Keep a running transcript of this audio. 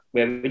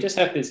where we just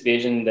have this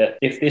vision that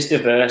if this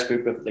diverse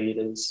group of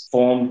leaders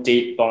form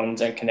deep bonds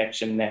and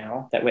connection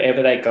now, that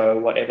wherever they go,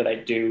 whatever they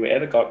do,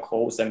 wherever God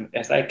calls them,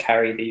 as they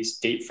carry these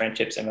deep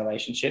friendships and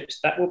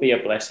relationships, that will be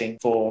a blessing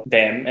for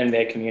them and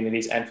their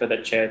communities and for the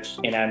church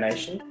in our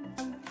nation.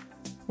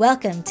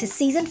 Welcome to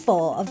Season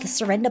 4 of the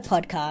Surrender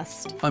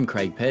Podcast. I'm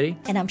Craig Petty.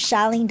 And I'm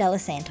Charlene De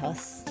Los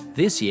Santos.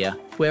 This year,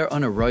 we're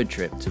on a road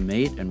trip to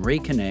meet and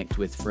reconnect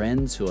with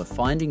friends who are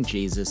finding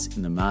Jesus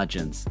in the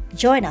margins.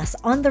 Join us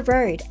on the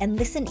road and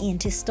listen in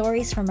to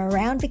stories from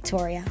around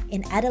Victoria,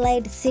 in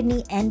Adelaide,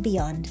 Sydney and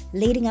beyond,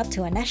 leading up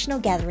to a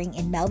national gathering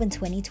in Melbourne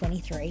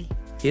 2023.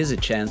 Here's a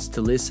chance to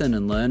listen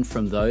and learn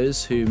from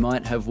those who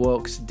might have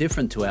walks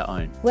different to our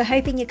own. We're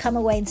hoping you come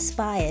away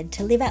inspired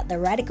to live out the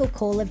radical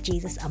call of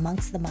Jesus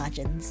amongst the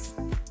margins.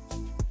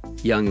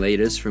 Young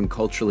leaders from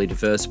culturally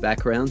diverse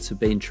backgrounds have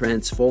been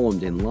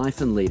transformed in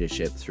life and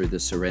leadership through the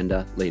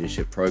Surrender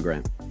Leadership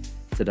Program.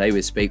 Today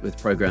we speak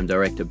with Program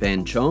Director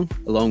Ben Chong,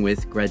 along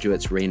with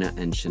graduates Rena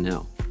and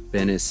Chanel.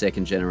 Ben is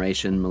second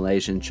generation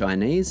Malaysian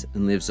Chinese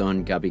and lives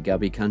on Gubbi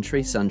Gubbi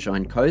country,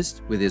 Sunshine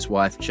Coast, with his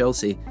wife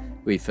Chelsea,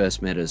 who we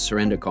first met at a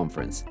Surrender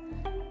conference.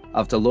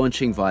 After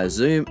launching via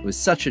Zoom, it was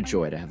such a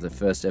joy to have the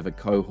first ever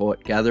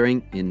cohort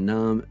gathering in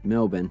Naarm,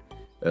 Melbourne,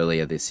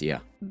 earlier this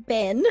year.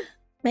 Ben,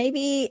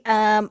 maybe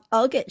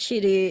I'll get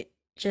you to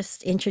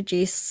just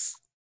introduce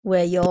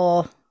where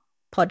you're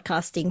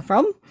podcasting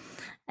from,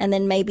 and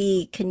then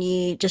maybe can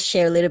you just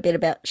share a little bit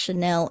about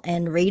Chanel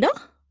and Rita?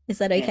 Is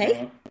that okay?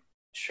 Mm-hmm.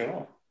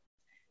 Sure.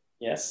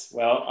 Yes.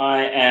 Well,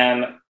 I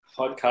am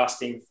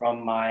podcasting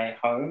from my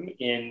home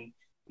in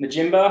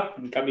Majimba,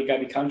 in Gubbi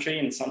Gubbi country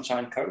in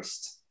Sunshine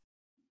Coast.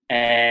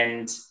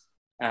 And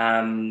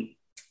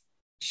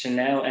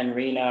Chanel and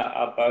Rena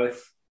are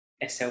both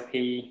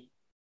SLP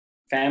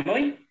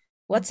family.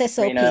 What's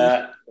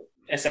SLP?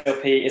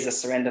 SLP is a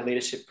Surrender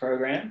Leadership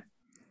Program.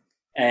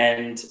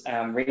 And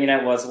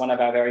Rena was one of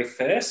our very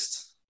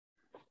first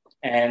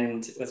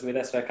and was with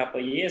us for a couple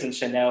of years. And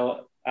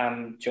Chanel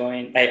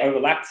joined, they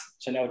overlapped.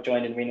 Chanel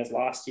joined in Rena's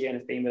last year and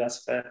has been with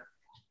us for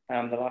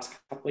the last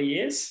couple of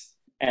years.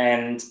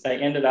 And they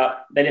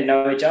didn't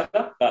know each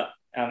other, but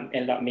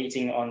ended up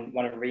meeting on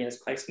one of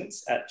Rena's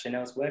placements at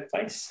Chanel's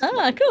workplace.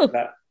 Ah, cool.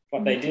 About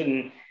what they did.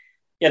 And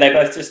yeah, they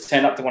both just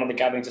turned up to one of the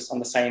gatherings just on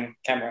the same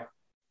camera.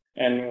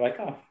 And we're like,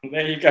 oh,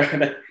 there you go.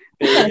 They're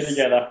here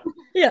together.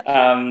 Yeah.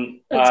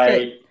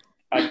 I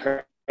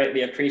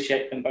greatly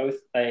appreciate them both.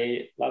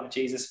 They love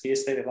Jesus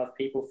fiercely. They love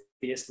people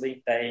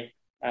fiercely. They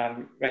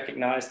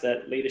recognize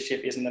that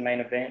leadership isn't the main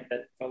event,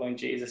 that following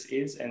Jesus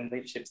is, and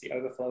leadership's the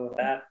overflow of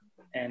that.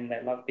 And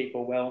they love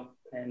people well.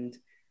 And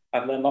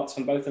I've learned lots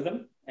from both of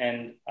them.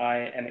 And I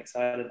am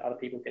excited other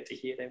people get to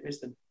hear their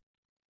wisdom.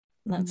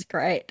 That's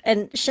great.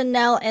 And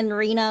Chanel and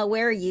Rena,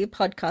 where are you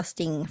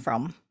podcasting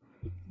from?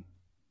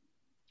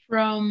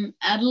 From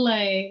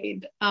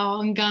Adelaide,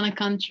 in Ghana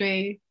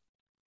country.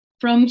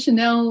 From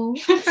Chanel.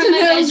 From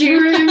my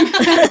bedroom.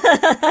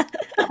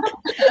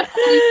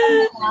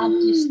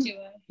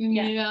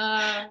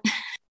 Yeah.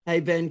 Hey,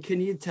 Ben,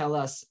 can you tell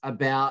us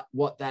about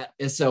what that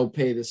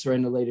SLP, the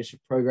Surrender Leadership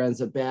Program,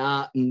 is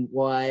about and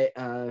why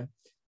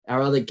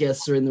our other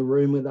guests are in the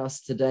room with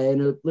us today,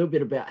 and a little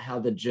bit about how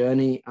the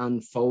journey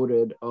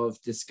unfolded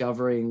of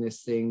discovering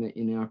this thing that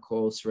you now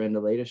call Surrender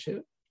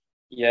Leadership?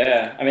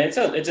 Yeah, I mean, it's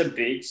a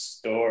big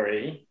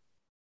story.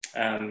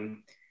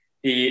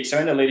 The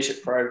Surrender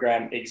Leadership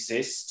Program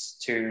exists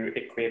to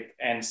equip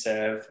and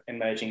serve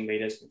emerging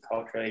leaders from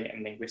culturally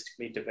and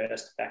linguistically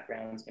diverse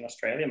backgrounds in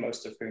Australia,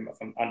 most of whom are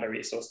from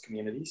under-resourced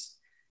communities.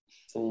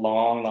 It's a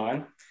long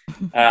line.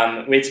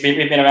 We've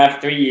been around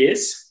for 3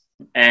 years,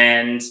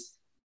 and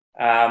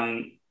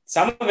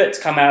some of it's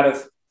come out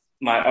of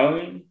my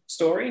own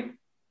story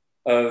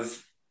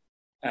of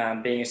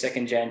being a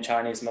second-gen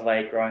Chinese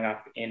Malay growing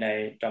up in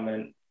a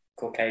dominant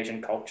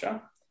Caucasian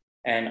culture.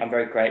 And I'm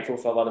very grateful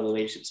for a lot of the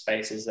leadership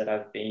spaces that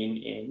I've been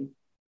in,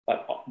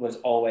 but was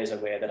always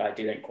aware that I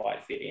didn't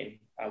quite fit in.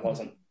 I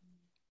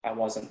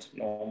wasn't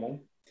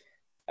normal.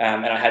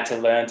 And I had to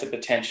learn to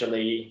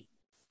potentially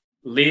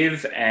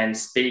live and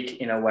speak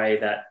in a way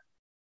that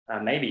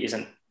maybe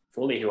isn't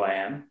fully who I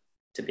am,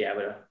 to be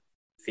able to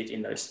fit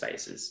in those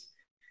spaces.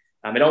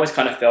 It always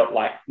kind of felt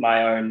like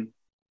my own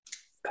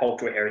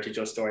cultural heritage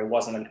or story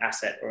wasn't an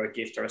asset or a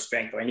gift or a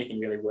strength or anything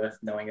really worth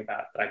knowing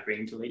about that I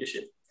bring to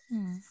leadership.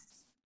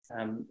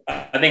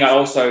 I think I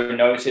also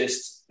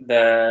noticed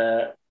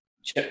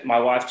my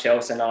wife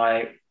Chelsea and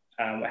I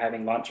were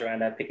having lunch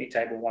around our picnic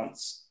table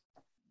once,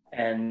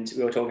 and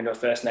we were talking to a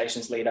First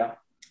Nations leader,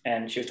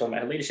 and she was talking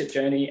about her leadership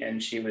journey,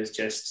 and she was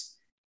just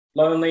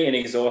lonely and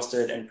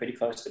exhausted and pretty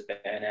close to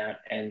burnout.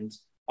 And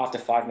after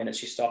 5 minutes,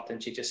 she stopped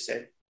and she just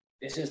said,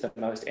 "This is the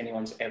most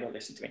anyone's ever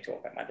listened to me talk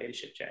about my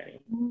leadership journey."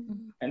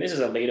 And this is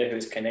a leader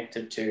who's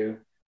connected to,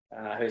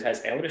 who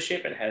has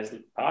eldership and has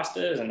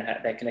pastors, and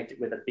they're connected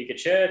with a bigger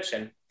church,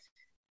 and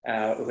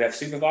we have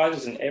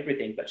supervisors and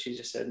everything, but she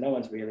just said, no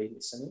one's really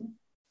listening.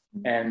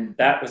 And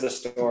that was a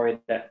story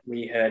that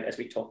we heard as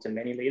we talked to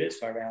many leaders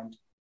from around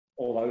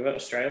all over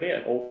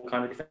Australia, all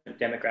kind of different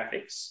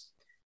demographics.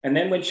 And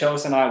then when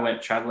Chelsea and I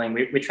went traveling,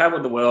 we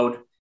traveled the world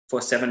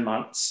for 7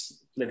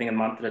 months, living a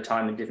month at a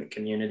time in different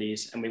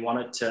communities. And we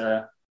wanted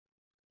to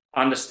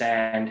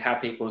understand how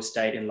people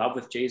stayed in love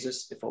with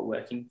Jesus before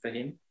working for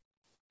him,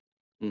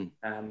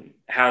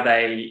 how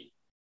they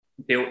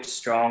built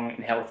strong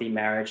and healthy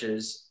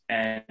marriages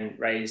and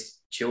raised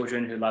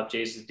children who loved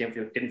Jesus,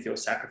 didn't feel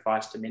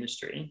sacrificed to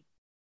ministry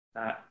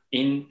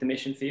in the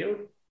mission field,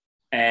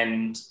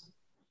 and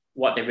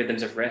what their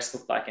rhythms of rest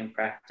looked like in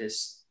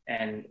practice,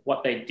 and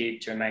what they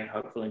did to remain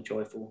hopeful and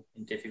joyful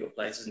in difficult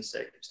places and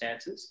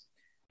circumstances.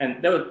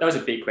 And those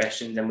are big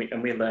questions, and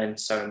we learned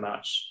so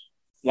much.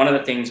 One of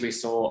the things we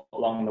saw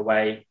along the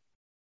way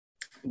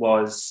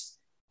was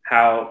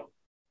how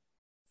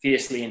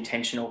fiercely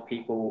intentional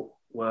people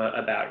were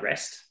about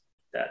rest,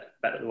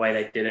 about the way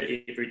they did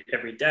it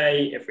every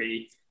day,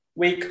 every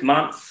week,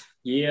 month,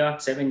 year,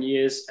 7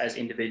 years, as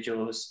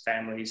individuals,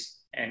 families,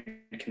 and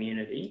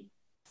community.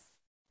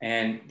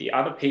 And the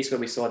other piece where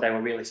we saw they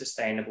were really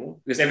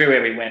sustainable, because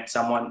everywhere we went,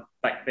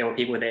 there were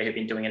people there who'd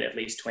been doing it at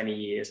least 20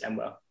 years and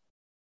were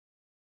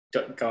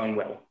going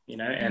well,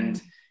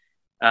 And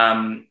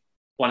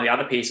one of the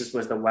other pieces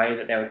was the way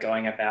that they were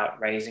going about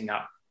raising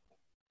up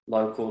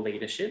local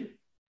leadership.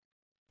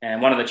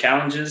 And one of the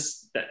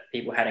challenges that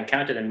people had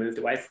encountered and moved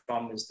away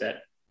from is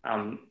that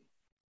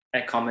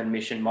a common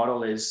mission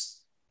model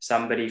is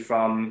somebody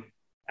from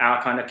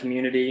our kind of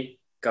community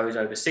goes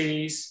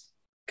overseas,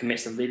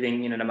 commits to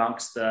living in and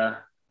amongst the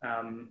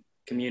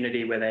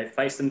community where they've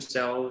placed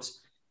themselves.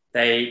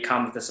 They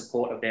come with the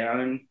support of their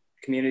own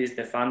communities,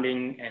 their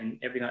funding and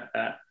everything like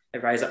that. They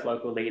raise up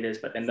local leaders,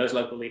 but then those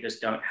local leaders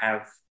don't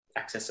have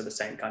access to the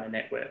same kind of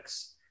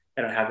networks.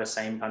 They don't have the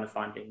same kind of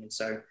funding. And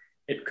so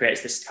it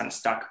creates this kind of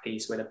stuck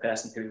piece where the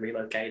person who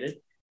relocated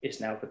is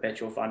now a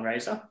perpetual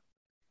fundraiser.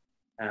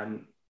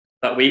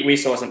 But we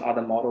saw some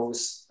other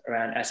models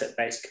around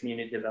asset-based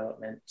community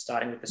development,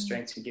 starting with the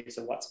strengths and gifts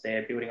of what's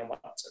there, building on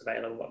what's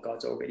available, what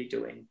God's already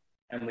doing.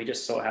 And we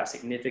just saw how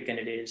significant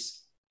it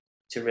is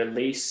to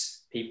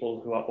release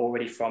people who are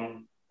already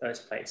from those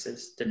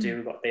places to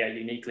do what they are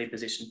uniquely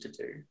positioned to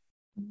do.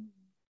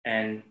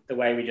 And the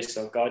way we just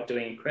saw God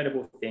doing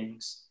incredible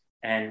things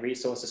and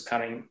resources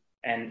coming,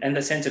 and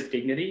the sense of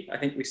dignity I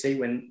think we see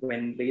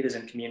when leaders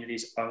and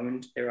communities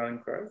owned their own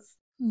growth.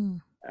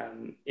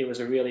 It was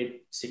a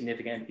really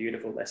significant and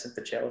beautiful lesson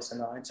for Chelsea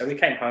and I. And so we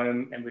came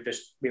home and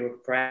we were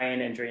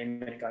praying and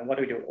dreaming and going, what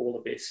do we do with all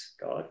of this,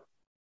 God?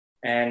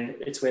 And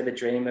it's where the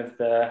dream of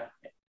the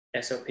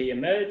SLP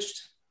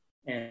emerged.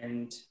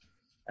 And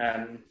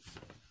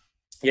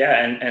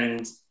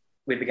and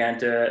we began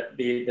to,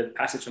 the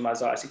passage from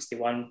Isaiah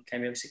 61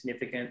 became really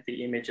significant,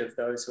 the image of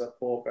those who are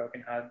poor,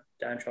 brokenhearted,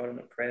 downtrodden,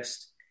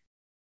 oppressed,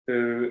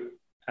 who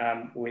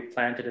we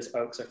planted as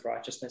oaks of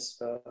righteousness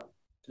to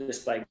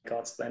display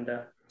God's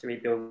splendor, to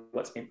rebuild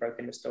what's been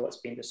broken, restore what's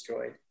been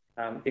destroyed.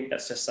 I think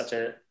that's just such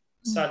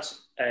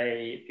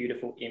a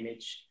beautiful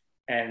image.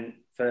 And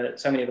for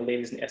so many of the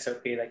leaders in the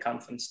SLP, they come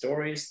from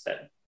stories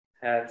that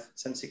have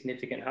some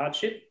significant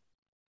hardship.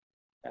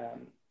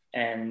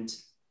 And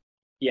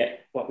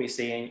yet what we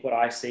see in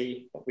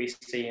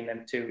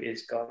them too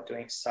is God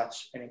doing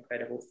such an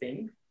incredible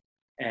thing.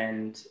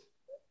 And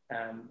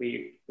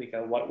we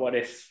go, what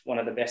if one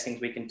of the best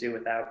things we can do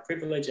with our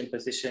privilege and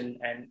position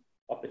and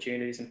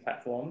opportunities and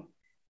platform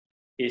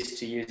is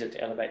to use it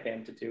to elevate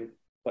them to do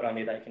what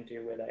only they can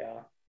do where they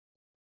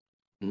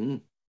are.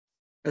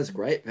 That's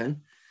great,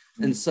 Ben.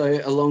 And so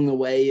along the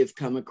way, you've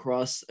come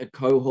across a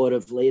cohort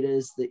of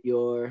leaders that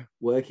you're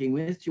working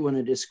with. Do you want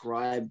to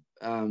describe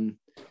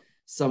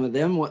some of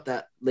them, what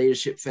that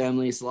leadership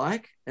family is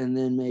like, and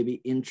then maybe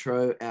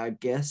intro our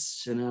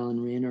guests, Chanel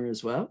and Rena,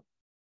 as well?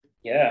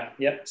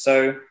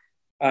 So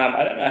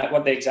I don't know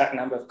what the exact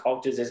number of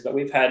cultures is, but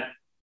we've had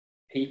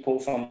people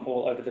from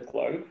all over the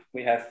globe.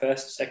 We have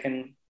first,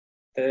 second,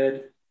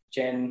 third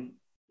gen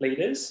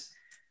leaders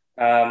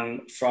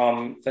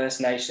from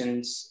First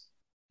Nations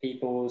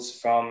peoples,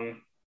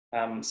 from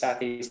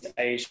Southeast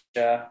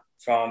Asia,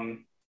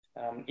 from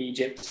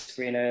Egypt,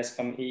 Rena's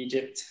from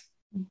Egypt,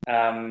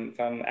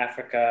 from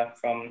Africa,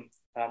 from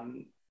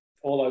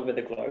all over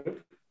the globe.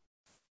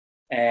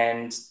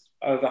 And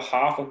over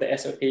half of the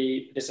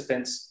SLP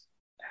participants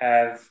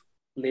have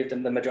lived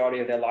in the majority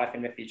of their life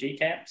in refugee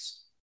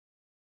camps.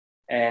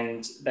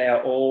 And they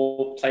are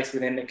all placed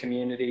within the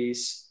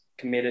communities,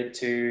 committed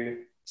to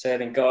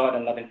serving God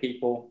and loving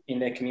people in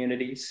their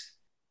communities.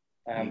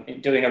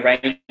 Doing a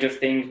range of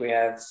things. We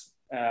have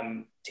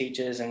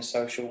teachers and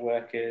social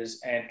workers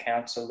and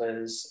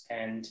counselors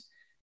and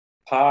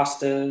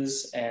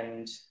pastors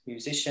and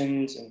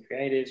musicians and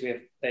creatives.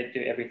 They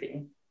do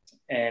everything.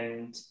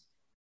 And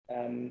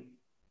and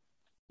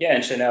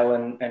Chanel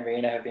and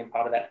Rena have been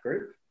part of that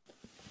group.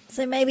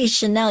 So maybe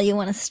Chanel, you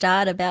want to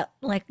start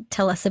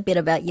tell us a bit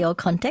about your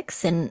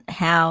context and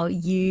how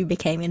you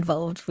became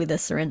involved with the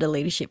Surrender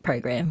Leadership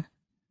Program.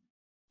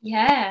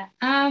 Yeah.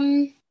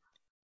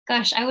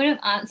 Gosh, I would have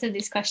answered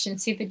this question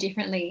super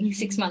differently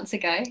 6 months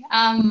ago.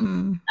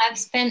 I've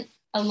spent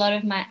a lot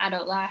of my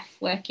adult life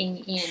working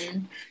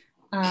in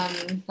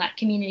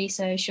community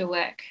social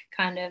work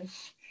kind of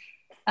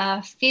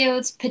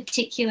fields,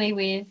 particularly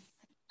with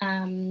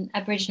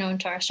Aboriginal and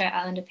Torres Strait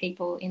Islander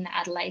people in the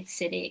Adelaide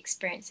city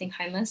experiencing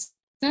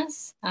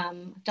homelessness.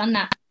 I've done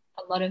that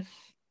a lot of,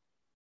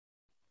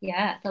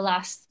 the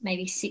last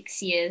maybe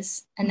 6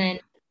 years. And then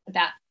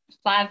about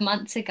 5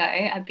 months ago,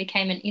 I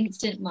became an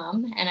instant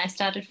mum and I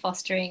started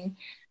fostering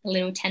a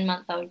little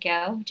 10-month-old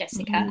girl,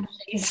 Jessica.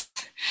 She's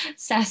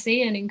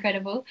sassy and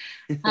incredible.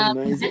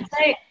 Amazing. And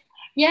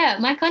so,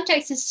 my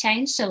context has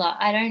changed a lot.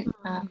 I don't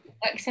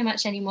work so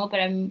much anymore, but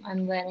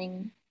I'm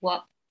learning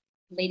what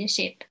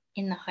leadership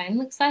in the home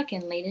looks like,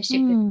 and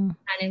leadership with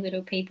tiny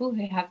little people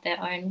who have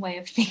their own way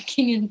of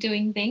thinking and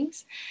doing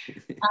things.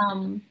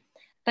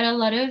 But a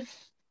lot of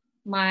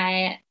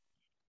my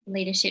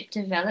leadership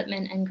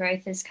development and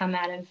growth has come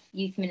out of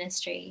youth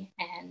ministry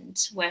and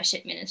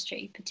worship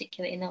ministry,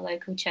 particularly in the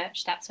local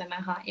church. That's where my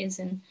heart is,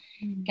 and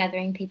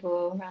gathering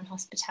people around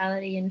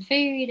hospitality and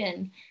food,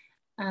 and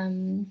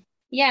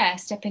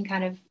stepping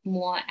kind of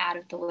more out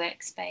of the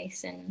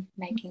workspace and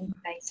making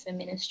space for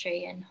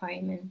ministry and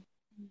home and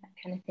that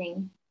kind of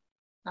thing.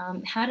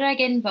 How did I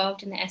get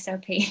involved in the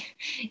SLP?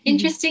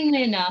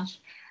 Interestingly enough,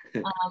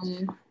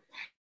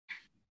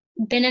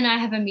 Ben and I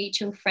have a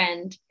mutual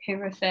friend who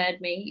referred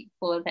me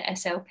for the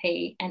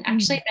SLP, and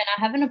actually, Ben,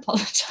 I haven't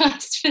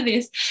apologised for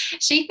this.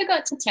 She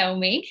forgot to tell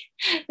me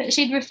that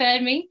she'd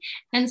referred me,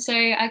 and so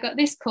I got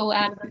this call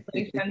out of the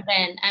blue from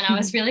Ben, and I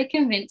was really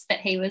convinced that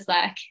he was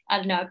like, I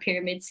don't know, a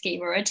pyramid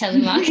scheme or a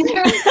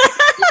telemarketer.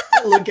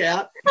 Look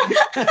out.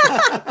 And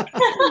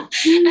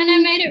I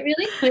made it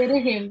really clear to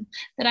him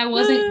that I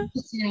wasn't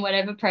interested in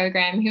whatever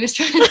program he was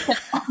trying to set.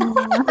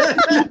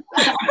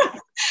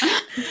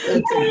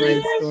 That's a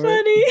great story.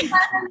 Funny.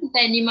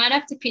 Then you might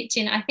have to pitch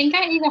in. I think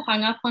I either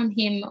hung up on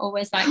him or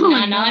was like, no,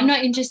 I'm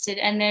not interested.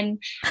 And then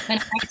when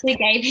I actually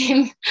gave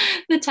him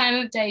the time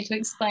of day to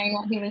explain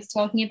what he was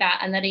talking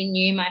about and that he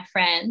knew my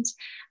friend,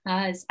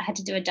 I had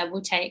to do a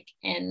double take.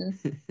 And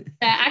so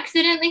I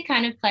accidentally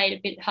kind of played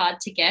a bit hard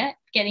to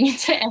getting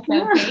into SLP.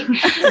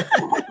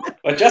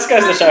 Well, it just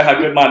goes to show how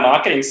good my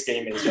marketing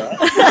scheme is, right?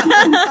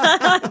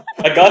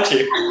 I got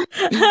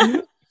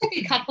you.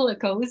 A couple of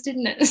calls,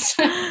 didn't it?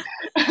 So,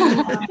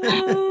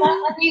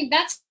 I mean,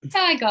 that's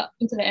how I got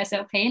into the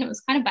SLP, and it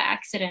was kind of by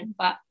accident,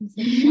 but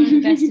it's one of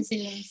the best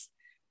decisions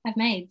I've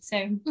made.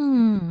 So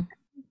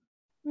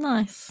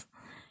nice.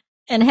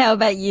 And how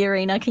about you,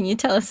 Rena? Can you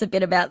tell us a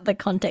bit about the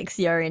context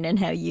you're in and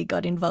how you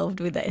got involved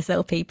with the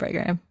SLP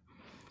program?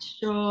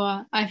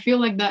 Sure. I feel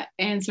like that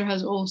answer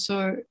has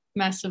also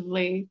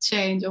massively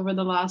changed over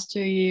the last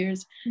 2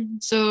 years.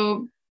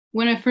 So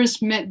when I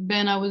first met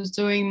Ben, I was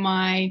doing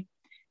my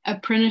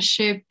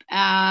apprenticeship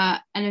at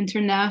an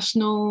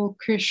international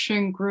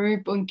Christian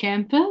group on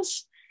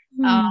campus.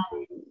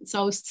 So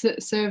I was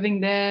serving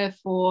there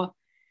for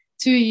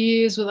 2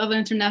 years with other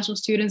international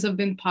students. I've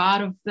been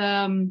part of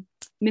the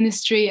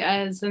ministry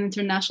as an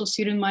international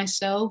student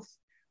myself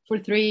for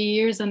 3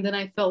 years, and then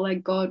I felt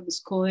like God was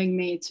calling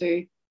me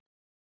to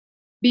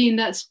be in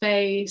that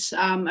space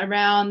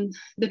around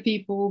the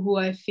people who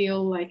I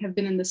feel like have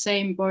been in the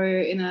same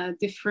boat in a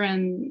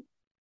different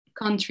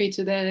country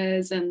to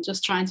theirs, and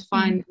just trying to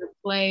find a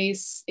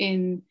place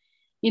in,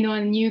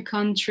 a new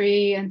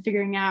country, and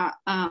figuring out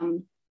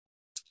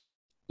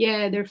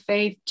their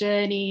faith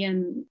journey,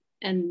 and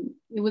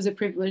it was a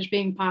privilege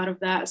being part of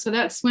that. So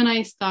that's when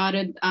I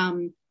started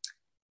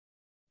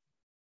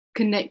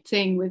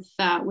connecting with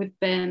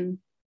Ben.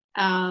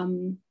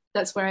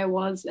 That's where I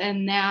was,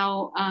 and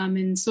now I'm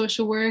in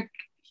social work,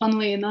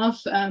 funnily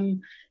enough,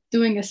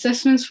 doing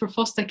assessments for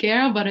foster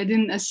care, but I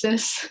didn't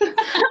assess.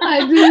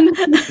 I didn't.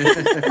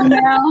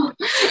 Now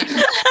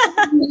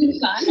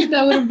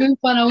that would have been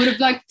fun. I would have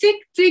like tick,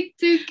 tick,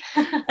 tick.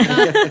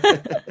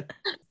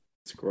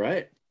 It's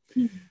great.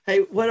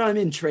 Hey, what I'm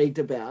intrigued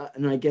about,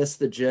 and I guess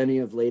the journey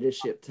of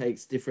leadership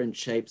takes different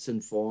shapes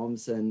and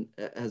forms, and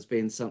it has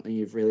been something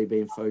you've really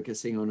been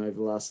focusing on over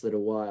the last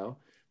little while.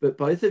 But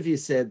both of you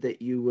said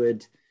that you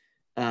would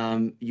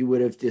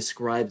have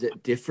described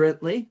it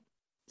differently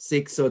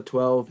 6 or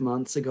 12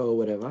 months ago or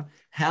whatever.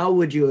 How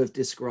would you have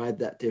described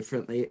that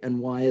differently, and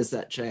why has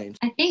that changed?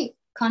 I think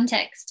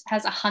context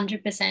has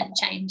 100%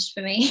 changed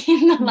for me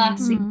in the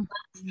last 6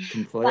 months.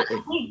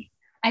 Completely.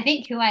 I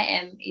think who I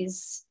am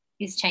is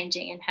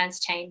changing and has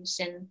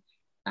changed, and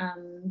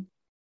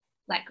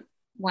like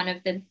one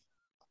of the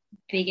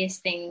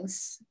biggest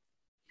things,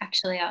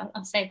 actually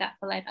I'll save that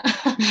for later.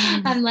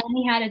 I'm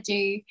learning how to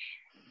do,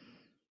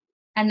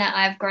 and that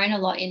I've grown a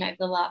lot in over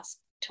the last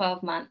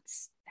 12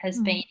 months has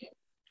been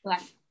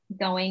like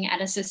going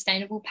at a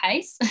sustainable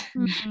pace.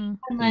 I'm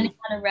learning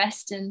how to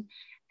rest and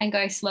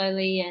go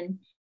slowly, and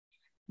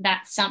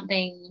that's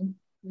something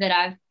that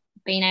I've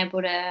been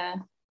able to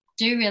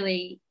do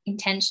really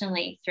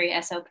intentionally through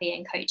SLP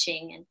and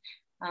coaching,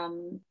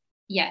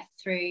 and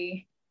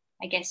through,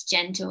 I guess,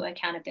 gentle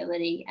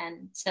accountability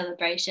and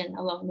celebration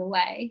along the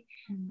way,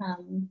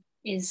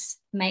 is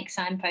make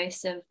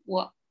signposts of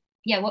what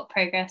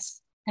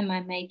progress am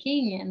I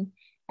making,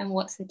 and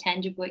what's the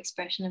tangible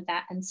expression of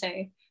that. And so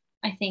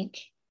I think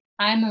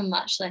I'm a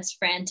much less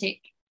frantic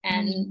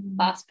and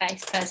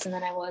fast-paced person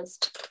than I was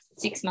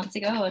 6 months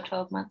ago or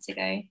 12 months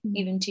ago,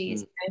 even 2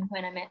 years ago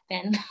when I met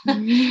Ben.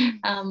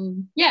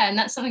 Yeah, and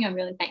that's something I'm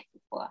really thankful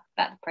for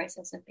about the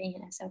process of being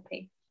an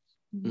SLP.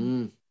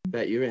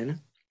 About you, Anna?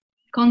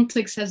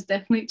 Context has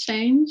definitely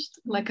changed.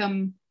 Like,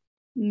 I'm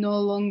no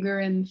longer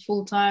in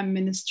full-time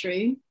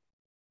ministry,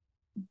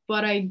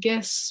 but I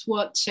guess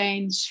what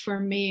changed for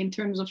me in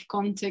terms of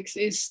context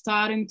is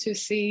starting to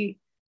see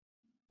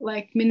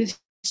like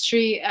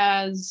ministry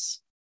as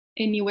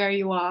anywhere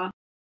you are.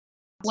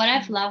 What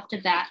I've loved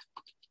about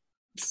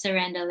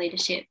Surrender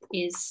Leadership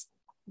is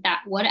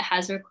that what it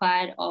has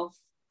required of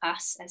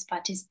us as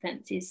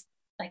participants is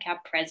like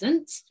our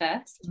presence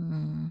first,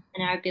 and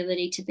our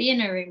ability to be in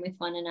a room with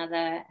one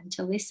another and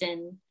to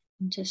listen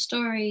to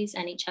stories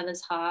and each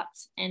other's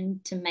hearts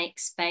and to make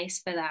space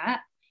for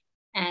that.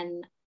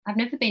 And I've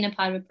never been a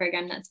part of a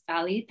program that's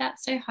valued that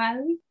so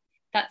highly.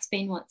 That's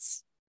been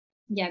what's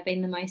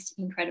been the most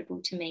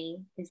incredible to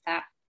me, is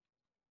that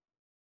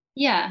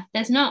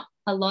there's not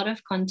a lot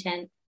of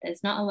content,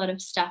 there's not a lot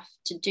of stuff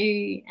to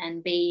do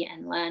and be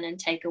and learn and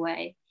take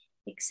away,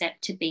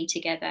 except to be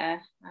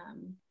together,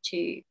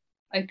 to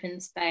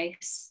open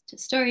space, to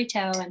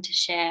storytell and to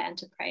share and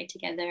to pray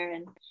together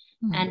and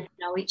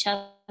know each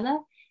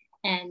other.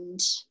 And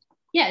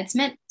it's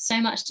meant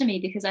so much to me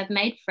because I've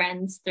made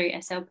friends through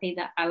SLP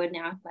that I would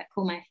now like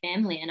call my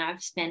family, and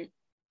I've spent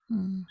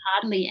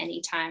hardly any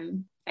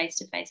time face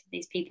to face with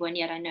these people, and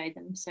yet I know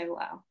them so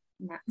well,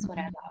 and that's what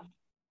I love.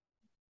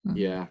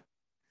 Yeah.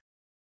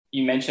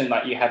 You mentioned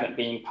that you haven't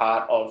been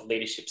part of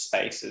leadership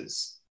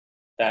spaces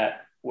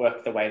that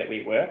work the way that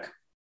we work,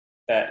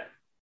 that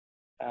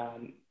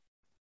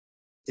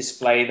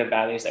display the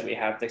values that we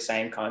have the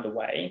same kind of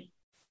way,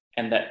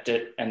 and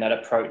that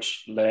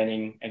approach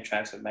learning and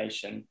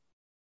transformation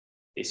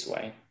this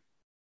way.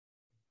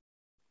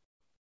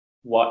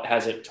 What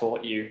has it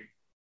taught you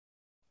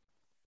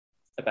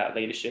about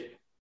leadership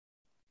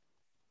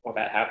or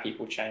about how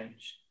people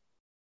change?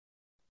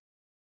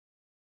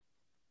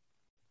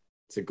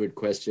 It's a good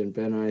question,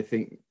 Ben. I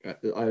think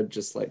I would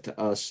just like to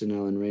ask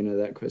Chanel and Rena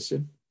that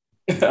question.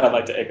 I'd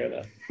like to echo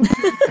that.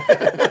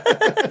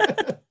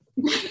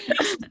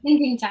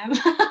 Thinking time.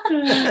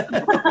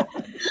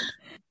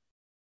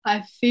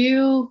 I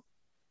feel,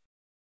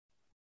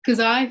 because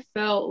I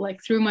felt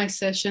like through my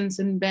sessions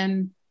and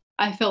Ben,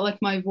 I felt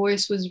like my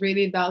voice was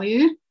really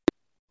valued,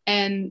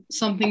 and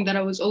something that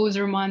I was always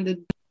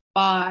reminded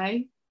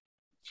by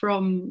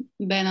from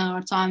Ben and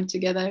our time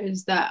together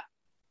is that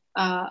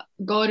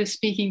God is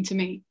speaking to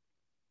me.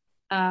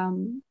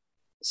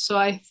 So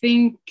I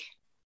think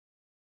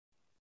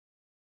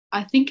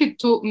it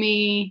taught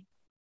me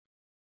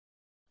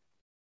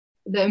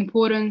the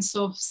importance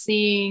of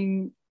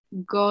seeing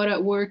God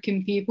at work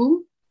in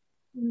people.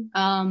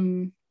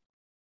 And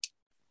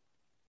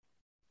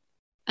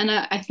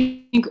I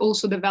think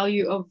also the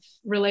value of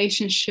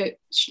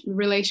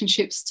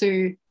relationships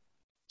to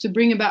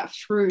bring about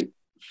fruit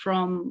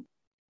for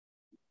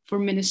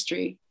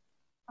ministry.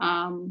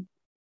 Because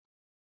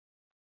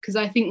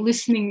I think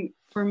listening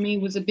for me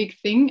was a big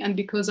thing, and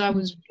because I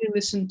was really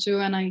listened to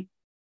and I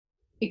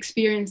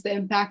experienced the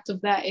impact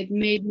of that, it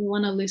made me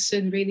want to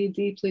listen really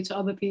deeply to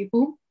other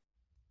people.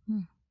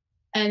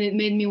 And it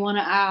made me want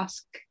to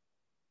ask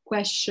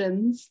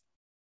questions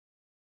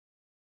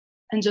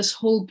and just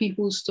hold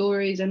people's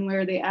stories and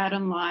where they at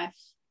in life.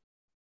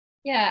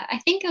 Yeah, I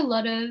think a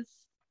lot of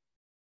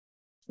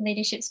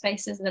leadership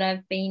spaces that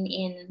I've been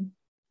in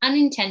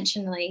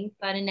unintentionally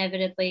but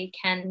inevitably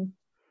can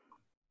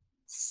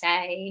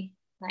say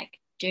like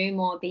do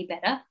more, be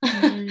better.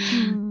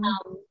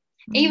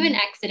 Even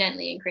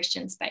accidentally in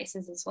Christian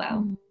spaces as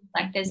well.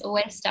 Like there's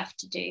always stuff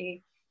to do,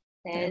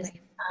 there's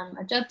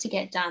a job to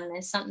get done,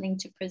 there's something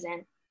to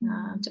present,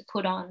 to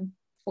put on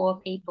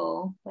for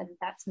people, whether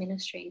that's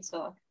ministries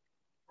or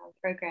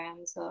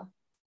programs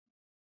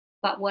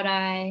but what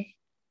I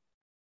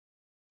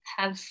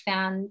have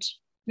found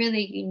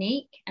really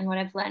unique and what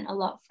I've learned a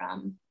lot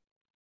from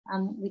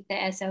with the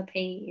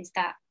SLP is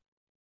that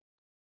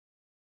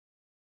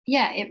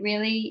it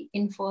really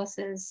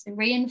reinforces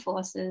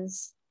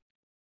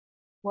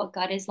what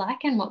God is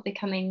like and what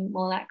becoming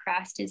more like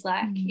Christ is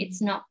like.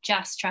 It's not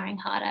just trying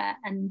harder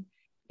and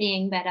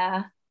being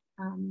better,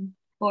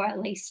 or at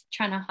least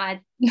trying to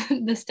hide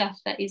the stuff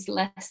that is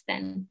less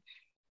than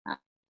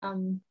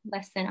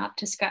up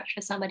to scratch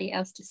for somebody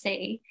else to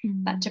see,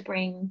 but to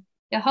bring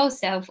your whole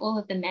self, all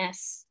of the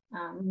mess,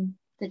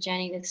 the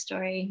journey, the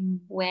story,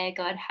 where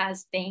God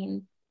has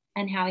been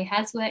and how he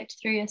has worked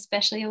through,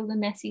 especially all the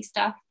messy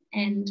stuff,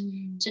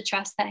 and to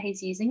trust that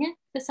he's using it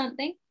for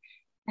something.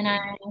 And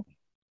I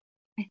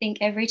think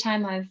every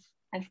time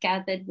I've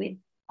gathered with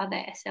other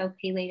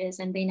SLP leaders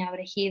and been able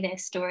to hear their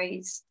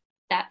stories,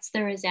 that's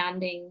the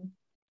resounding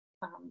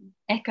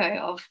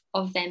echo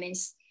of them,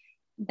 is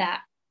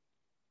that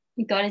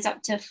God is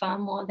up to far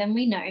more than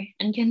we know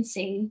and can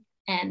see.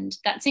 And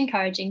that's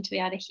encouraging to be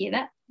able to hear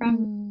that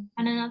from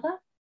one another,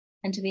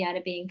 and to be able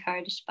to be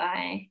encouraged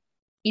by,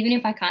 even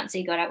if I can't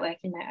see God at work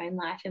in my own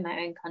life, in my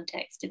own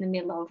context, in the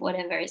middle of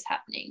whatever is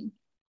happening,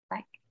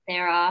 like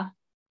there are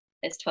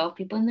there's 12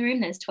 people in the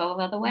room, there's 12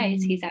 other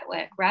ways he's at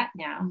work right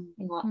now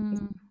in what is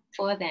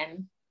for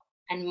them.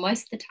 And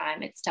most of the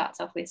time it starts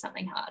off with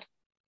something hard.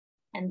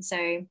 And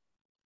so,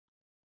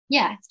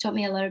 yeah, it's taught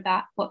me a lot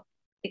about what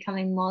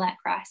becoming more like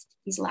Christ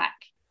is like.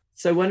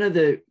 So one of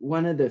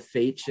the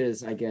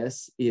features, I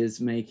guess, is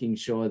making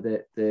sure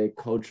that the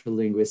cultural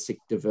linguistic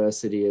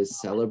diversity is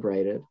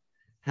celebrated.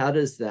 How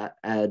does that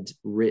add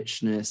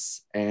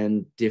richness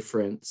and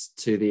difference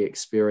to the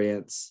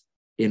experience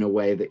in a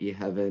way that you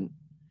haven't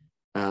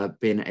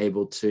been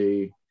able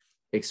to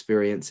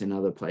experience in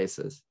other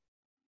places?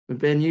 But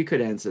Ben, you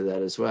could answer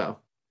that as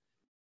well.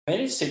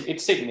 It's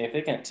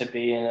significant to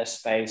be in a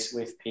space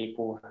with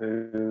people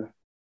who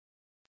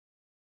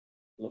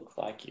look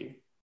like you.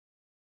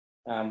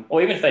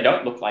 Or even if they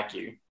don't look like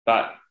you,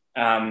 but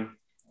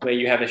where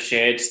you have a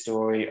shared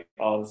story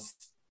of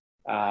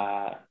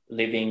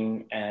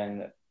living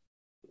and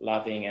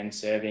loving and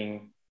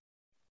serving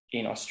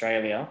in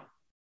Australia,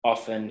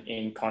 often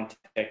in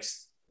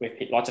context with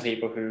lots of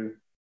people who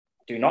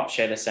do not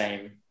share the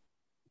same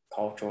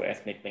cultural,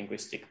 ethnic,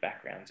 linguistic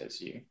backgrounds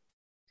as you.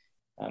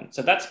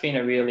 So that's been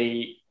a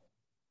really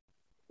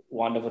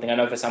wonderful thing. I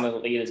know for some of the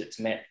leaders, it's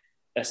meant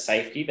a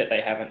safety that they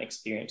haven't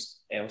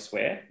experienced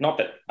elsewhere. Not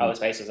that other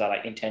spaces are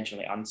like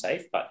intentionally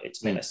unsafe, but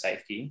it's meant a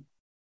safety.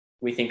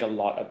 We think a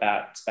lot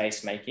about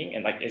space making,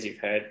 and like as you've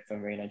heard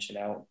from Marina and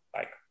Chanel,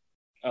 like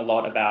a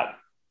lot about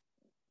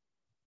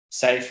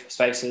safe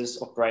spaces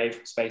or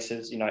brave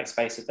spaces, like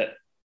spaces that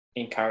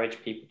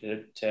encourage people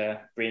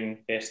to bring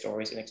their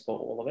stories and explore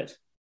all of it.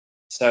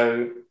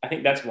 So I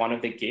think that's one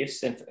of the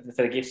gifts, and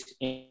for the gifts,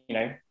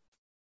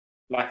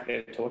 like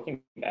they're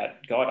talking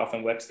about, God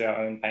often works through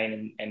our own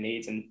pain and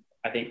needs, and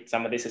I think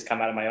some of this has come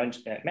out of my own,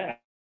 man,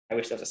 I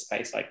wish there was a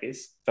space like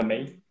this for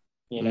me,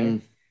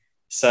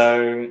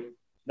 So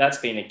that's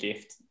been a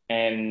gift.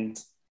 And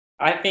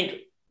I think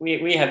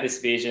we have this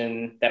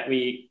vision that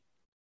we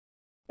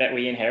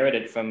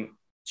inherited from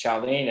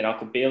Charlene and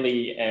Uncle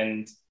Billy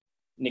and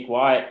Nick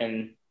White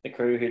and the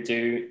crew who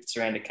do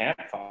Surrender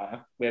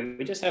Campfire, where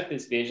we just have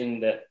this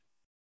vision that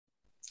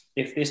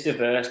if this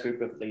diverse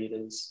group of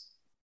leaders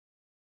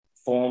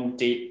form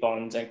deep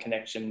bonds and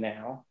connection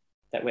now,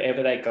 that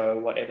wherever they go,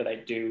 whatever they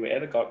do,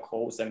 wherever God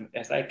calls them,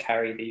 as they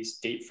carry these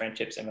deep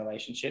friendships and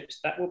relationships,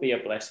 that will be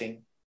a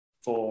blessing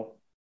for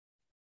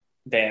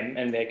them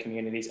and their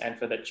communities and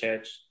for the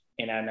church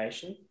in our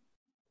nation.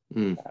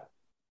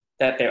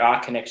 That there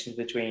are connections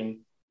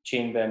between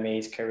Chin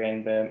Burmese,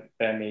 Karen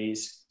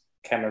Burmese,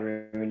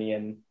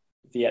 Cameroonian,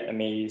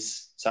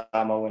 Vietnamese,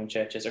 Samoan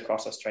churches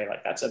across Australia.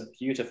 Like that's a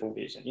beautiful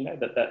vision,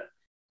 that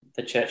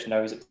the church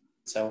knows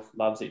itself,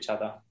 loves each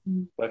other,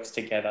 works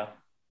together,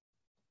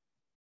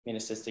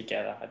 ministers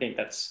together. I think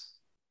that's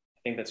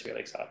really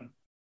exciting.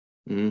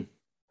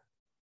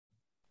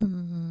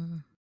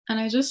 And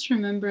I just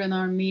remember in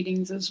our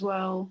meetings as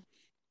well,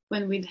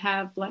 when we'd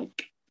have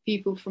like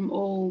people from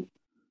all,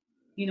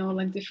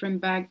 like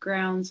different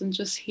backgrounds, and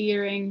just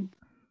hearing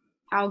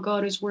how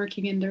God is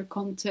working in their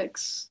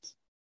context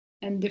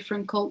and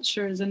different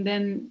cultures, and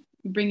then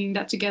bringing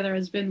that together,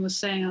 as Ben was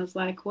saying, I was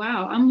like,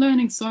 wow, I'm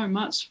learning so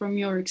much from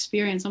your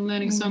experience. I'm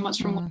learning so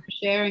much from what you're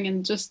sharing,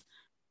 and just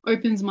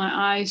opens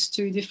my eyes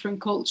to different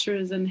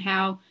cultures and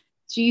how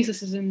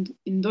Jesus is in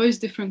those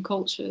different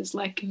cultures,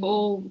 like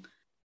all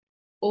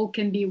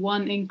can be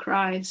one in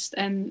Christ,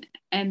 and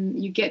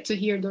you get to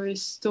hear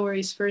those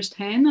stories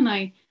firsthand.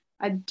 And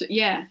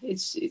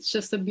it's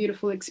just a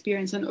beautiful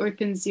experience and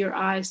opens your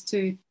eyes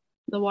to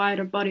the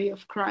wider body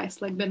of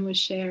Christ, like Ben was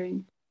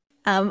sharing.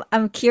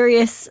 I'm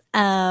curious,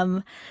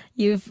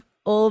 you've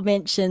all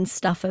mentioned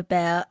stuff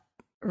about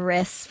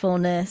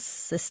restfulness,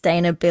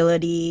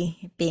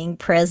 sustainability, being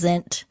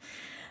present,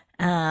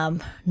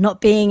 not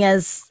being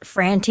as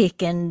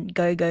frantic and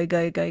go.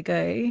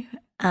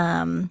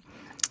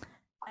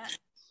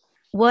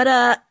 What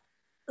are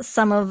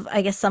some of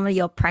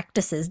your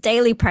practices,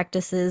 daily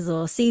practices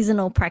or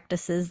seasonal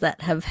practices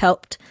that have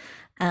helped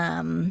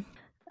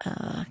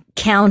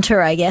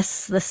counter, I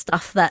guess, the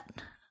stuff that,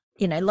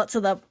 lots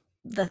of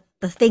the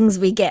things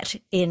we get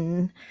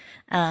in,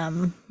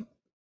 in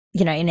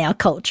our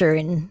culture,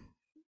 in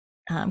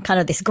kind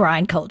of this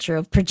grind culture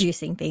of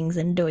producing things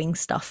and doing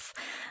stuff.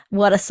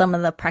 What are some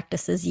of the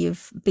practices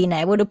you've been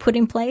able to put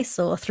in place,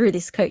 or through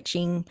this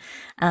coaching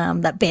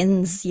that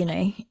Ben's,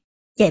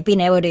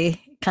 been able to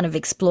kind of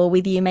explore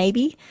with you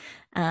maybe?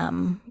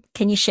 Can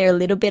you share a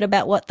little bit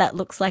about what that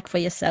looks like for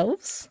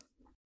yourselves?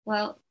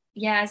 Well,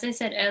 yeah, as I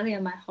said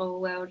earlier, my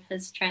whole world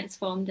has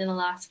transformed in the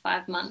last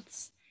 5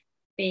 months,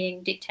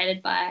 being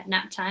dictated by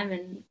nap time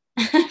and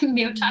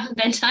mealtime and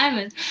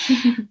bedtime.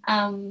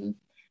 And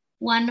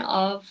one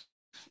of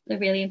the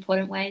really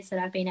important ways that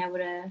I've been able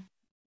to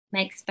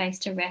make space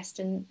to rest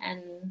and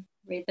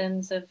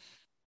rhythms of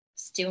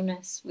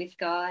stillness with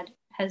God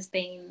has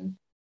been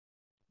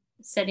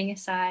setting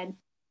aside.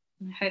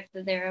 I hope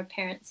that there are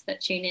parents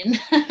that tune in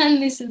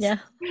and this is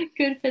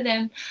good for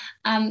them.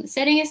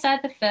 Setting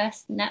aside the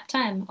first nap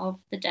time of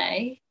the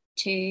day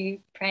to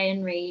pray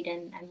and read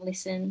and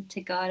listen to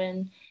God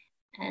and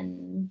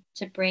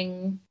to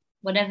bring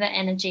whatever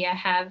energy I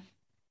have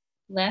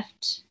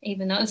left,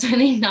 even though it's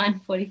only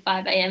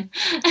 9:45 a.m.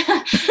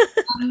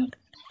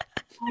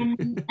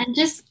 and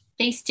just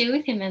be still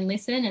with him and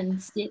listen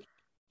and sit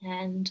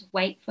and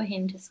wait for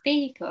him to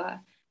speak,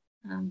 or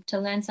to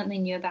learn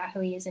something new about who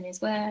he is in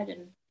his word,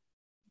 and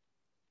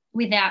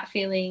without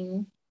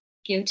feeling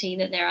guilty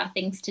that there are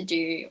things to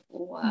do,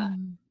 or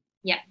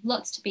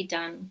lots to be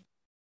done.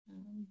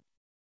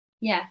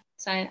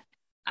 So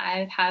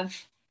I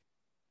have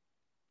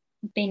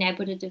been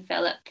able to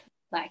develop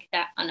like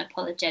that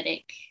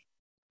unapologetic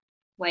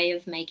way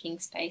of making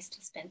space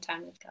to spend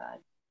time with God.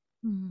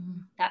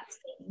 That's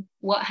been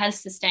what has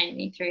sustained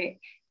me through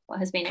what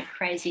has been a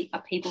crazy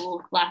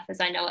upheaval life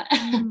as I know it.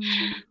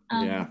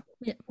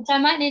 Which I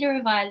might need to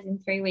revise in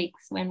 3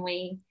 weeks when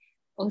we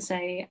also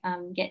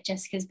get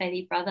Jessica's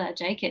baby brother,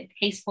 Jacob.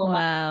 He's 4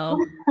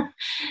 months.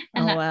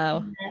 And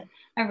that's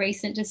a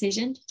recent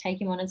decision to take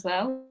him on as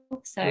well.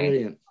 So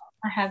brilliant.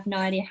 I have no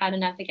idea how to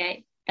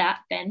navigate that,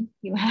 Ben.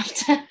 You have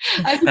to.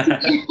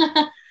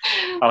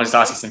 I'll just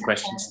ask you some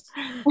questions.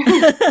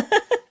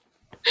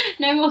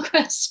 No more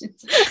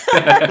questions.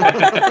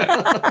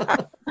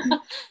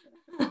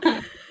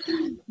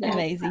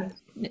 Amazing.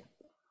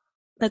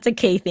 That's a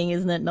key thing,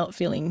 isn't it? Not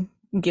feeling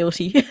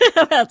guilty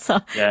about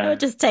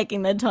just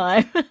taking the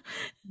time.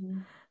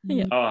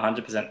 Yeah. Oh,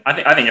 100%.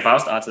 I think if I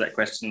was to answer that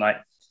question, like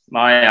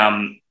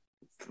my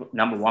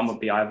number one would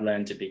be I've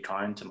learned to be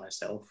kind to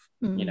myself.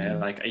 You know,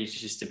 like I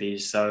used to be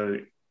so,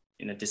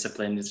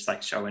 disciplined. It's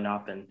like showing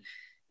up and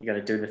you got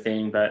to do the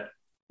thing. But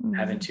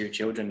having 2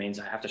 children means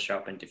I have to show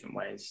up in different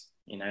ways,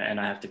 and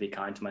I have to be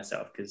kind to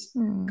myself because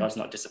God's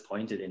not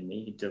disappointed in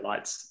me. He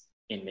delights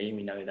in me.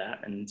 We know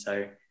that. And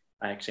so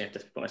I actually have to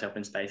put myself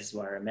in spaces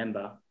where I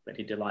remember that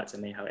he delights in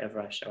me however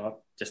I show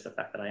up, just the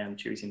fact that I am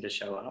choosing to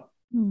show up.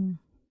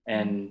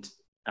 And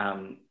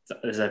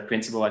there's a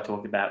principle I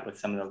talked about with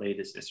some of the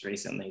leaders just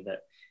recently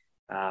that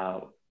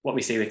what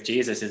we see with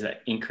Jesus is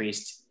that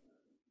increased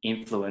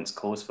influence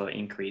calls for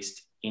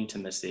increased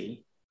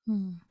intimacy,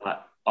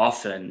 but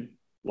often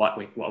what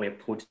we're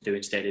pulled to do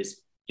instead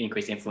is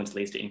increased influence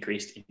leads to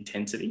increased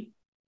intensity,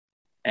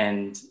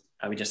 and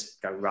we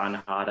just go run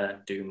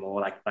harder, do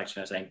more, like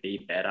saying, be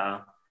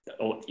better.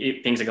 Or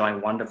things are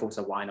going wonderful,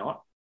 so why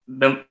not?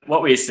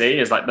 What we see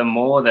is like the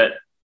more that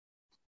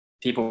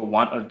people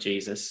want of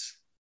Jesus,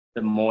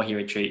 the more he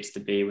retreats to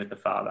be with the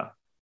Father.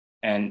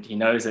 And he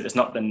knows that it's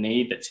not the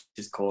need that's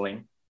his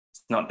calling.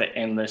 It's not the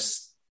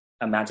endless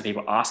amount of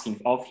people asking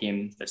of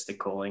him that's the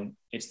calling.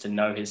 It's to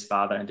know his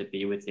Father and to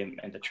be with him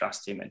and to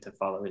trust him and to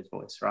follow his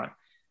voice, right?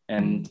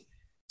 And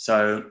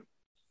so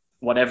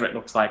whatever it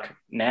looks like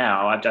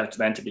now, I've just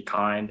learned to be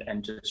kind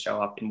and just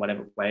show up in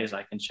whatever ways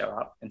I can show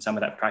up. And some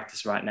of that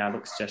practice right now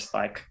looks just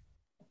like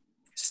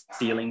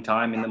stealing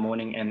time in the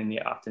morning and in the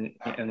afternoon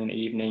and in the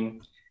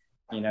evening,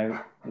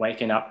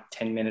 waking up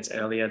 10 minutes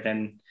earlier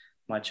than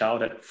my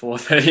child at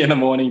 4:30 in the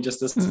morning just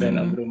to spend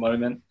a little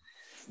moment.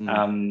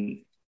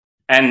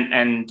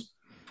 And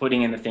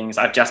putting in the things.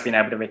 I've just been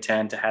able to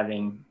return to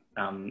having,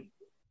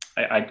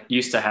 I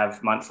used to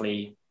have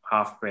monthly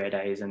half prayer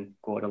days and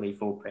quarterly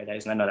full prayer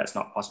days. And I know that's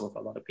not possible for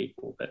a lot of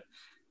people, but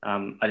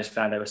I just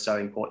found they were so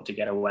important to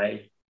get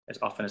away as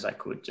often as I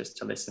could just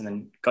to listen,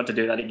 and got to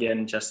do that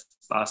again just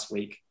last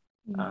week.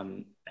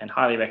 And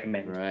highly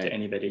recommend to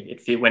anybody.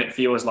 When it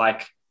feels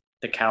like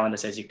the calendar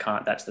says you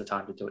can't, that's the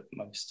time to do it the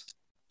most.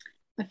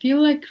 I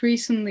feel like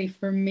recently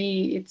for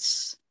me,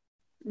 it's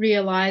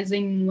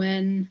realizing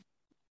when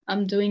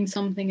I'm doing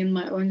something in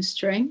my own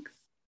strength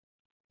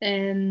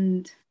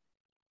and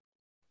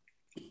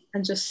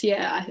just,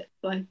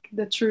 like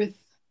the truth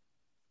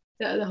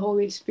that the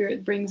Holy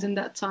Spirit brings in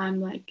that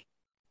time, like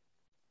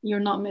you're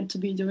not meant to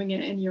be doing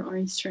it in your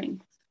own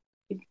strength.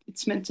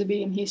 It's meant to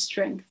be in his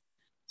strength.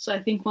 So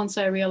I think once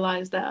I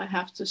realized that, I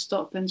have to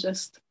stop and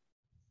just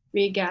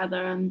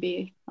regather and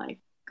be like,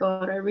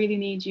 God, I really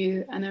need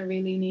you, and I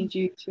really need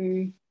you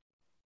to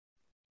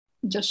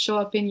just show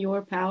up in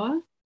your power,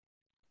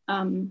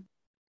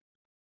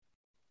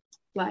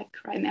 like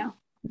right now.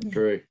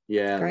 True.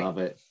 Yeah, I love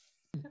it.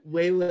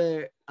 We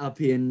were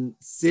up in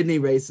Sydney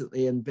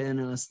recently, and Ben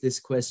asked this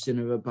question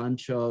of a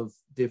bunch of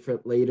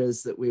different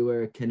leaders that we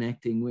were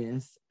connecting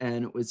with,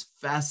 and it was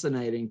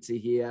fascinating to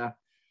hear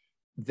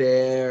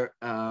their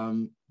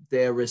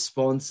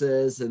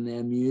responses and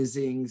their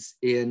musings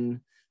in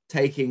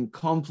taking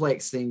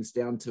complex things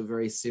down to a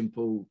very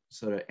simple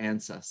sort of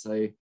answer.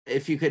 So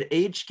if you could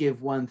each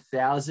give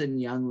 1,000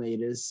 young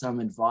leaders some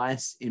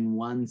advice in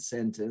one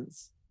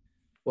sentence,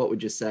 what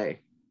would you say?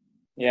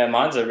 Yeah,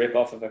 mine's a rip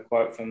off of a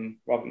quote from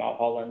Robert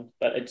Mulholland,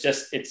 but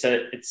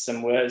it's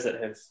some words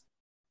that have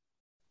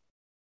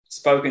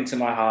spoken to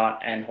my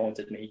heart and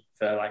haunted me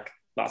for like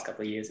last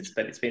couple of years.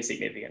 But it's been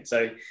significant.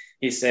 So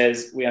he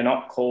says, "We are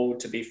not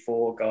called to be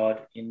for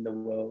God in the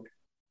world.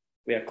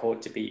 We are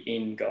called to be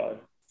in God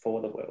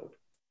for the world."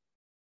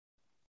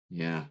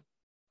 Yeah.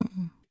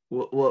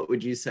 What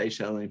would you say,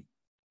 Charlene?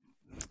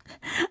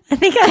 I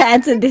think I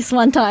answered this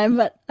one time,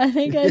 but I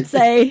think I'd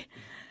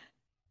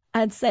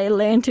say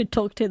learn to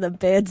talk to the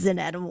birds and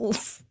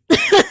animals.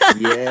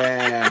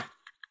 Yeah.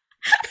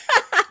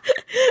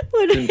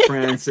 Would St. be-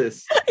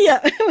 Francis. yeah,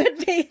 it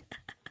would be.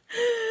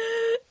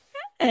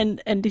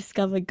 And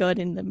discover God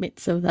in the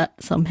midst of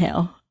that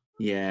somehow,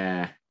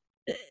 Yeah.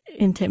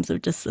 in terms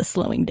of just the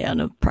slowing down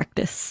of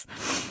practice,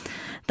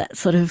 that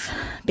sort of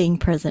being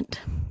present.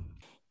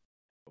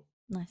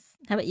 Nice.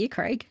 How about you,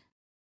 Craig?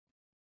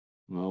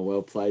 Oh,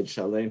 well played,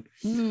 Charlene.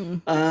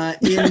 Mm.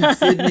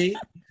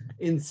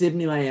 In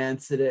Sydney, I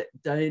answered it.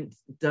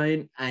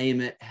 Don't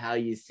aim at how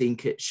you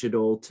think it should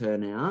all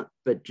turn out,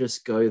 but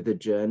just go the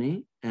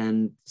journey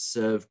and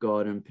serve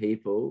God and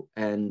people,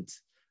 and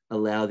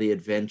allow the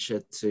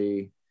adventure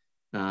to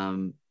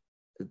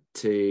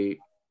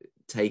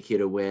take you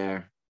to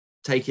where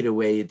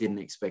you didn't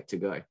expect to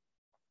go.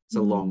 It's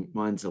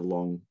mine's a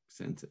long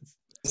sentence.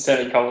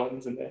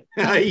 Semicolons in there.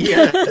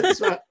 Yeah,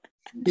 that's right.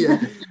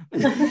 Yeah.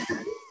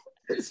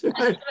 That's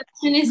right.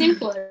 Question is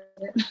important.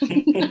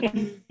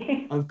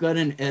 I've got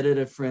an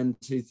editor friend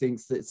who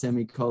thinks that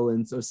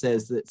semicolons, or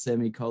says that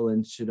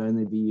semicolons should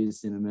only be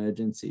used in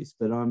emergencies,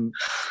 but I'm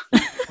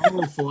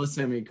all for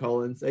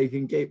semicolons. They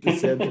can keep the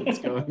sentence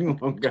going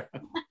longer.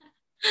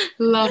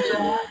 Love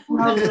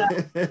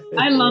that.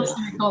 I love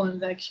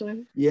semicolons,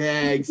 actually.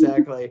 Yeah,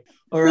 exactly.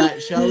 All right,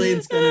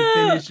 Charlene's going to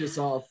finish us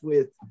off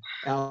with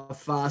our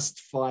fast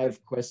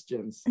 5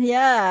 questions.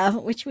 Yeah,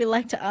 which we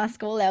like to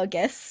ask all our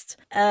guests.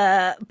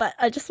 But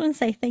I just want to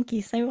say thank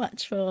you so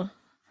much for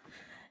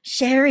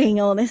sharing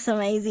all this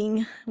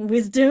amazing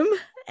wisdom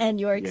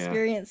and your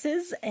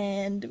experiences.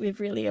 And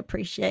we've really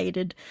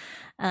appreciated,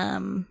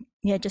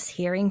 just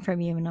hearing from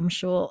you. And I'm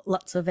sure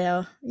lots of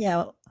our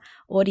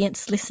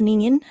audience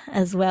listening in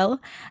as well.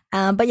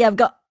 But I've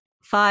got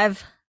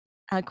 5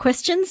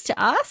 questions to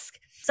ask.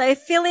 So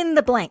fill in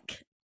the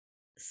blank.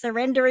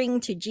 Surrendering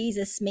to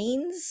Jesus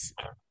means,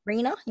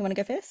 Rena, you want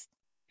to go first?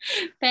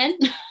 Ben?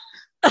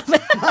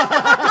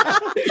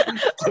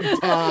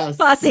 Pass.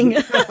 Passing.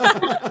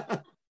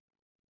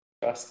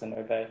 Trust and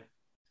obey.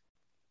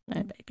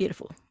 Okay,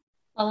 beautiful.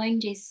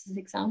 Following Jesus'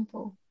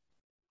 example.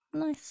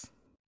 Nice.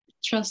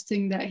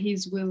 Trusting that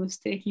his will is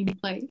taking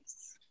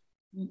place.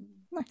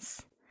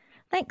 Nice.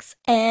 Thanks.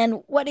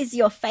 And what is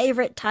your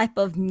favorite type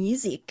of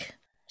music?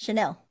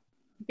 Chanel.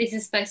 This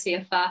is supposed to be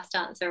a fast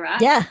answer, right?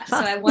 Yeah. So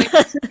I won't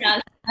answer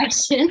the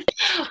question.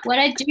 What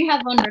I do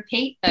have on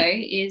repeat, though,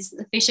 is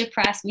the Fisher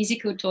Price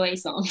musical toy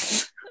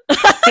songs.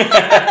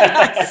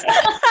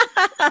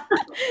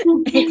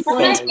 It's not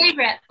my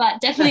favorite, but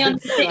definitely on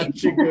repeat.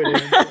 Such a good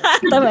answer.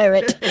 The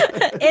moment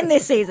in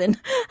this season.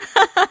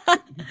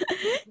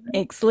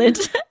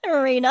 Excellent.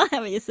 Marina, how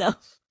about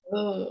yourself?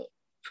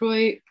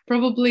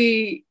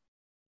 Probably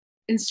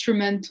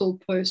instrumental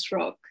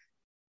post-rock.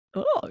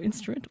 Oh,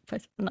 instrumental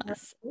post.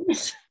 Nice.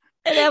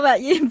 And how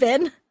about you,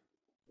 Ben?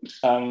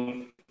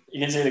 You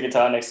can see the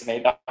guitar next to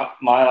me.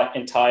 My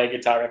entire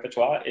guitar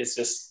repertoire is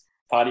just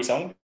party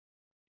songs.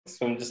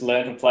 From just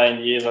learned from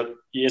playing years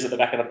at the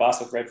back of the bus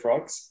with Red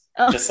Frogs.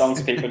 Oh. Just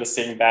songs people to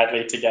sing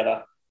badly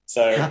together.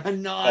 So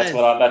Nice.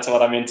 that's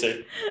what I'm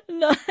into.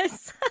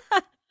 Nice.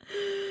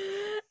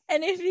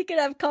 And if you could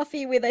have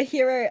coffee with a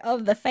hero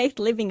of the faith,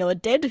 living or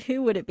dead,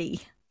 who would it be?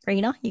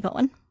 Rena, you got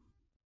one?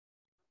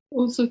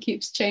 Also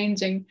keeps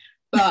changing,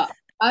 but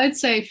I'd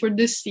say for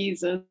this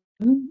season,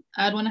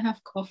 I'd want to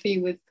have coffee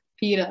with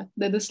Peter,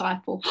 the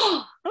disciple.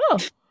 Oh,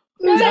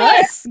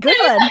 nice. Good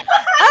one.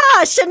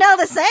 Chanel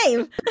the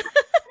same.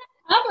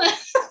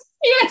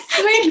 Yes,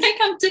 we can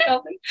come to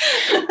coffee.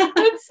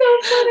 That's so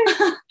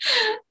funny.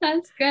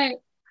 That's great.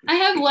 I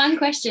have one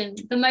question.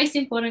 The most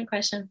important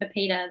question for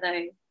Peter,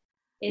 though,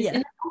 is in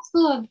the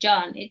Gospel of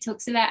John, it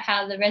talks about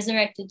how the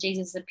resurrected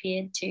Jesus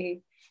appeared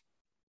to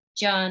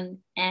John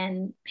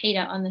and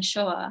Peter on the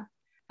shore.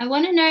 I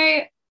want to know,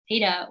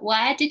 Peter,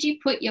 why did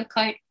you put your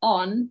coat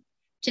on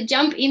to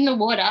jump in the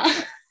water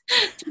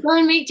to go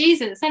and meet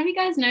Jesus? Have you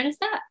guys noticed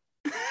that?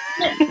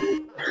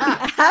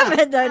 I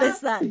haven't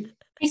noticed that.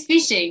 He's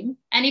fishing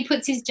and he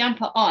puts his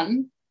jumper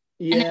on.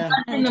 Yeah.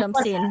 And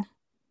jumps in.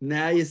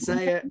 Now you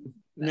say it.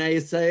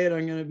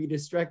 I'm going to be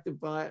distracted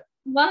by it.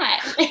 Why?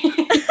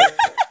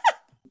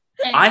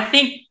 I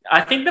think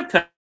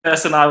the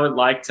person I would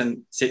like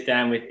to sit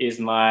down with is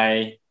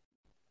my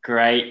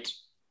great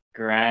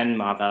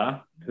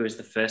grandmother, who is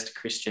the first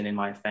Christian in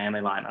my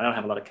family line. I don't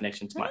have a lot of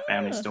connection to my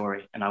family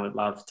story, and I would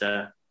love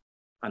to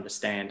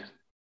understand.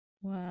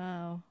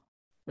 Wow.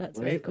 That's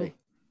very cool.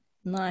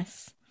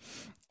 Nice.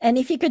 And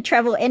if you could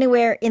travel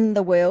anywhere in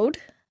the world,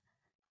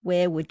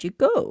 where would you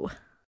go?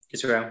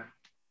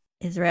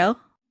 Israel.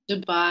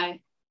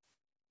 Dubai.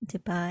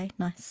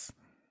 Nice.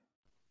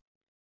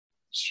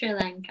 Sri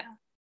Lanka.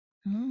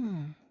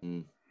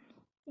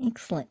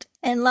 Excellent.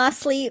 And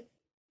lastly,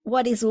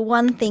 what is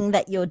one thing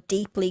that you're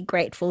deeply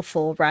grateful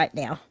for right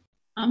now?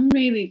 I'm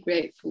really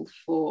grateful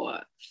for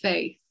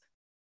faith.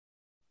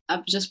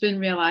 I've just been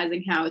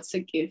realizing how it's a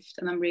gift,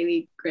 and I'm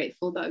really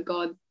grateful that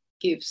God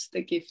gives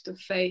the gift of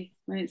faith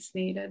when it's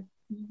needed.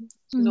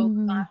 All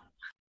the time.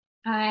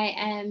 I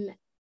am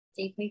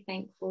deeply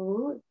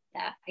thankful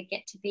that I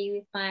get to be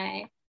with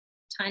my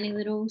tiny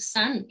little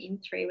son in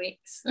 3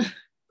 weeks.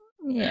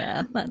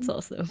 Yeah, that's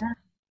awesome.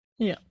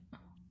 Yeah,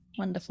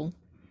 wonderful.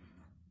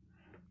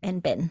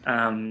 and Ben.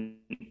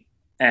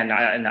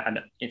 And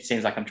it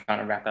seems like I'm trying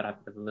to wrap it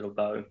up with a little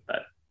bow,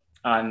 but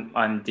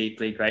I'm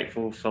deeply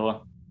grateful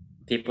for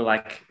people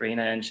like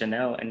Rena and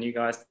Chanel and you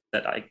guys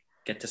that I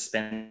get to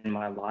spend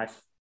my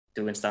life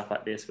doing stuff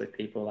like this with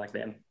people like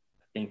them,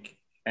 I think.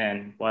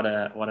 And what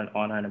an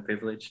honor and a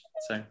privilege.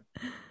 So,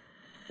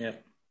 yeah.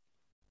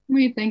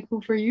 We're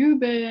thankful for you,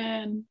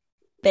 Ben.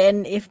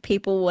 Ben, if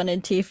people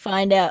wanted to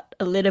find out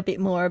a little bit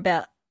more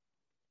about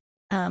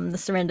the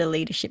Surrender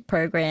Leadership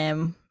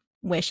Program,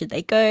 where should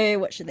they go?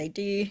 What should they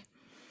do?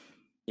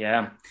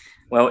 Yeah.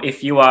 Well,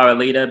 if you are a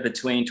leader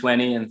between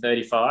 20 and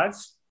 35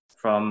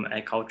 from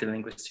a culturally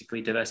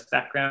linguistically diverse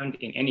background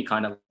in any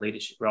kind of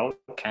leadership role,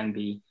 it can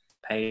be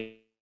paid,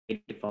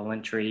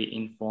 voluntary,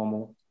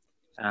 informal.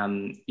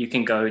 You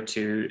can go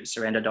to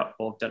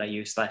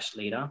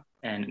surrender.org.au/leader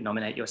and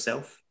nominate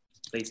yourself.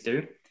 Please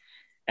do.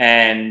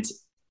 And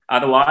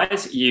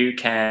otherwise, you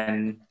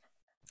can...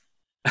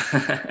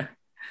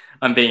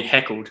 I'm being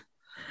heckled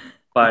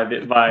by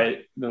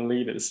the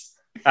leaders.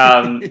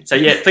 So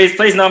yeah,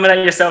 please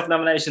nominate yourself.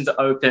 Nominations are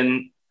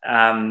open.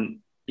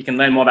 You can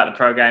learn more about the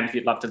program if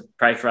you'd love to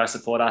pray for us,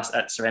 support us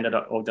at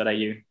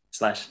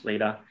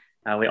surrender.org.au/leader.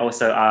 We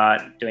also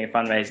are doing a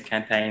fundraising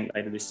campaign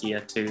later this year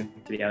to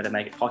be able to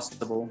make it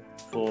possible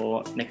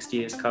for next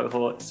year's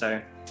cohort. So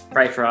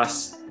pray for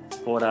us,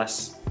 support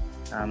us,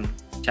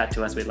 chat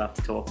to us. We'd love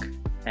to talk,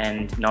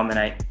 and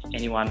nominate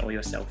anyone or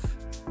yourself.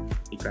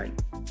 It'd be great.